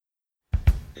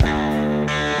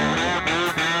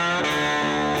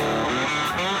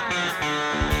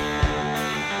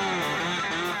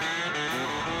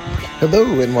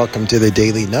Hello and welcome to the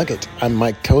Daily Nugget. I'm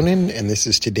Mike Conan and this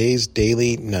is today's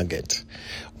Daily Nugget.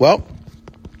 Well,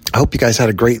 I hope you guys had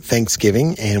a great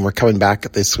Thanksgiving and we're coming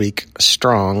back this week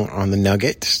strong on the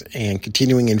Nugget and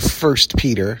continuing in 1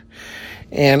 Peter.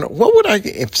 And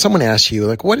if someone asked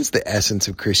you, what is the essence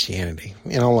of Christianity?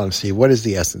 In all honesty, what is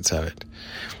the essence of it?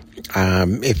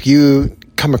 If you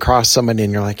come across somebody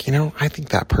and you're like, I think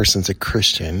that person's a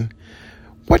Christian,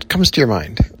 what comes to your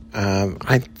mind?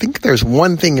 I think there's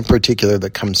one thing in particular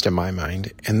that comes to my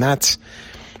mind, and that's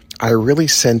I really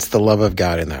sense the love of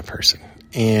God in that person.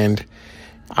 And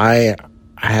I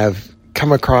have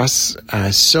come across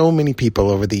so many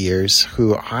people over the years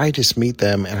who I just meet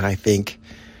them and I think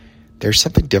there's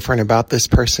something different about this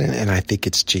person, and I think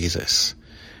it's Jesus.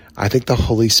 I think the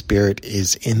Holy Spirit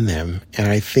is in them, and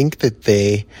I think that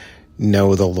they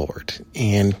know the Lord.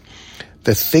 And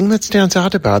the thing that stands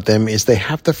out about them is they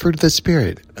have the fruit of the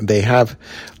Spirit. They have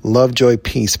love, joy,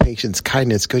 peace, patience,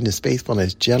 kindness, goodness,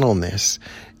 faithfulness, gentleness,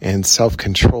 and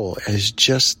self-control as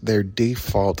just their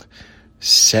default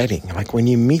setting. Like when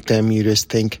you meet them, you just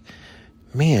think,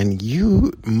 man,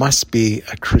 you must be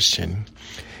a Christian.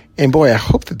 And boy, I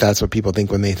hope that that's what people think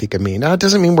when they think of me. Now, it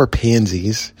doesn't mean we're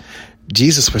pansies.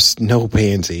 Jesus was no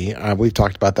pansy. We've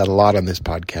talked about that a lot on this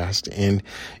podcast. And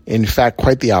in fact,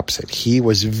 quite the opposite. He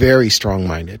was very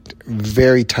strong-minded,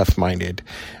 very tough-minded.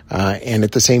 And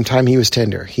at the same time, he was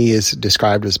tender. He is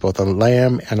described as both a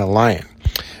lamb and a lion.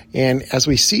 And as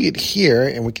we see it here,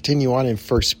 and we continue on in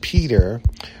 1 Peter,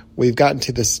 we've gotten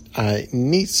to this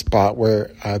neat spot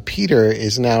where Peter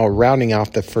is now rounding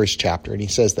off the first chapter. And he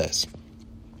says this: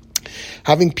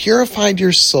 having purified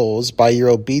your souls by your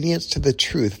obedience to the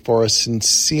truth for a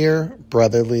sincere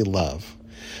brotherly love,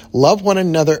 love one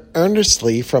another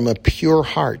earnestly from a pure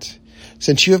heart,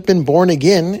 since you have been born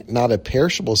again, not of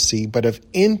perishable seed, but of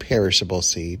imperishable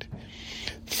seed,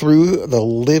 through the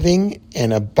living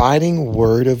and abiding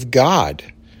word of God.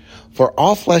 For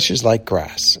all flesh is like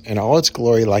grass, and all its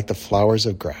glory like the flowers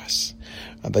of grass.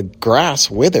 The grass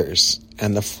withers,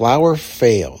 and the flower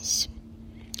falls.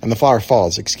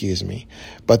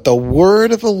 But the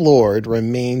word of the Lord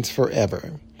remains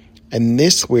forever. And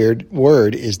this word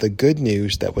is the good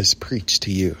news that was preached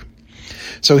to you.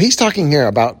 So he's talking here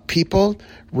about people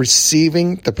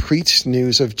receiving the preached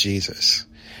news of Jesus.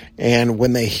 And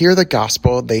when they hear the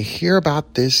gospel, they hear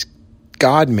about this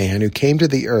God-man who came to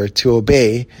the earth to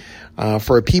obey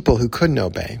for a people who couldn't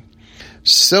obey,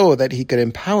 so that he could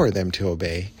empower them to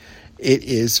obey. It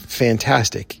is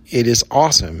fantastic. It is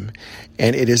awesome.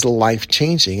 And it is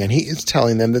life-changing. And he is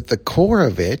telling them that the core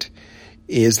of it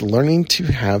is learning to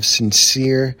have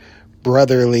sincere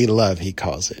brotherly love, he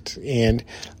calls it. And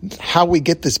how we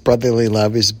get this brotherly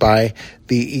love is by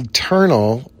the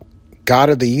eternal God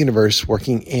of the universe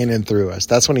working in and through us.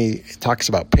 That's when he talks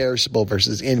about perishable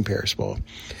versus imperishable.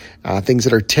 Things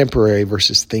that are temporary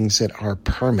versus things that are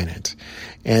permanent.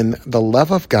 And the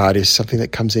love of God is something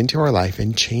that comes into our life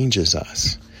and changes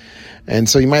us. And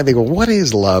so you might think, well, what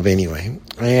is love anyway?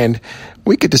 And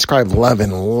we could describe love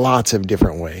in lots of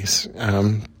different ways.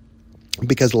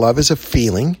 Because love is a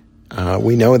feeling.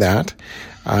 We know that.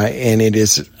 And it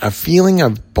is a feeling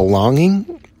of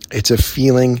belonging. It's a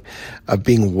feeling of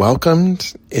being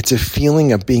welcomed. It's a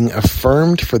feeling of being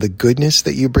affirmed for the goodness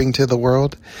that you bring to the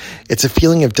world. It's a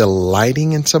feeling of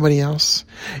delighting in somebody else.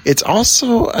 It's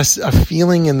also a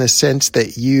feeling in the sense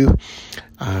that you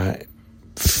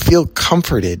feel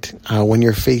comforted when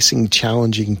you're facing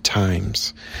challenging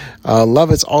times.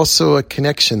 Love is also a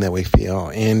connection that we feel.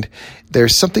 And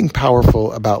there's something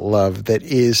powerful about love that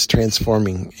is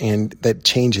transforming and that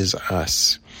changes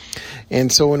us. And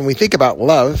so when we think about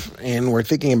love, and we're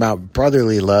thinking about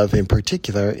brotherly love in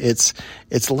particular, it's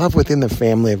love within the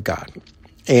family of God.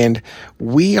 And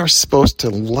we are supposed to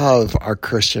love our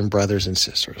Christian brothers and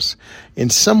sisters. In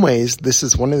some ways, this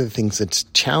is one of the things that's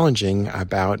challenging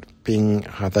about being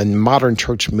the modern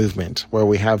church movement, where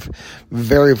we have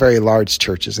very, very large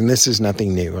churches. And this is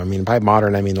nothing new. I mean, by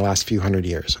modern, I mean the last few hundred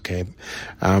years, okay?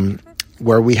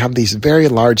 Where we have these very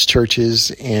large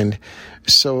churches, and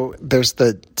so there's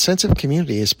the sense of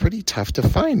community is pretty tough to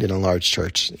find in a large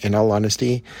church, in all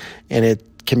honesty, and it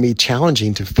can be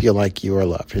challenging to feel like you are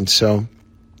loved. And so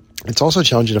it's also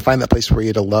challenging to find that place for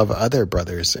you to love other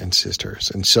brothers and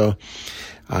sisters. And so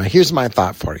here's my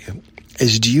thought for you,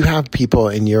 is do you have people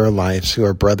in your lives who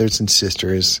are brothers and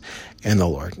sisters in the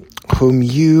Lord, whom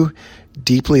you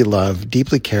deeply love,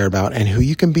 deeply care about, and who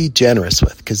you can be generous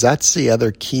with? Because that's the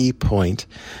other key point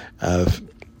of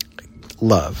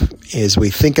love. Is we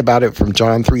think about it from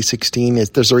John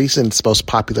 3:16, there's a reason it's the most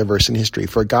popular verse in history.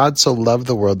 For God so loved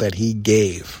the world that he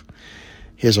gave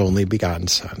his only begotten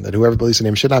Son, that whoever believes in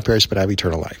him should not perish but have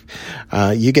eternal life.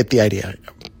 You get the idea.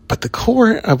 But the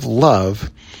core of love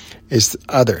is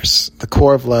others. The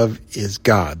core of love is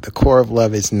God. The core of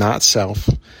love is not self.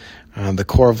 The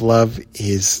core of love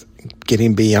is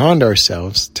getting beyond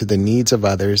ourselves to the needs of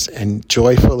others and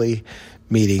joyfully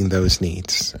meeting those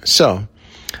needs. So,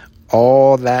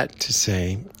 all that to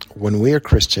say, when we are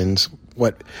Christians,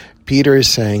 what Peter is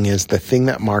saying is the thing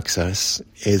that marks us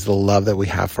is the love that we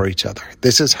have for each other.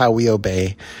 This is how we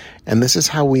obey, and this is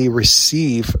how we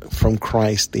receive from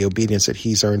Christ the obedience that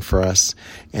he's earned for us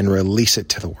and release it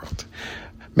to the world.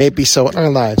 May it be so in our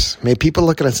lives. May people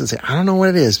look at us and say, I don't know what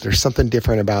it is. There's something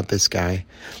different about this guy.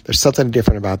 There's something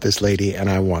different about this lady, and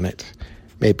I want it.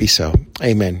 May it be so.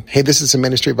 Amen. Hey, this is a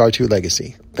ministry of R2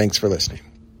 Legacy. Thanks for listening.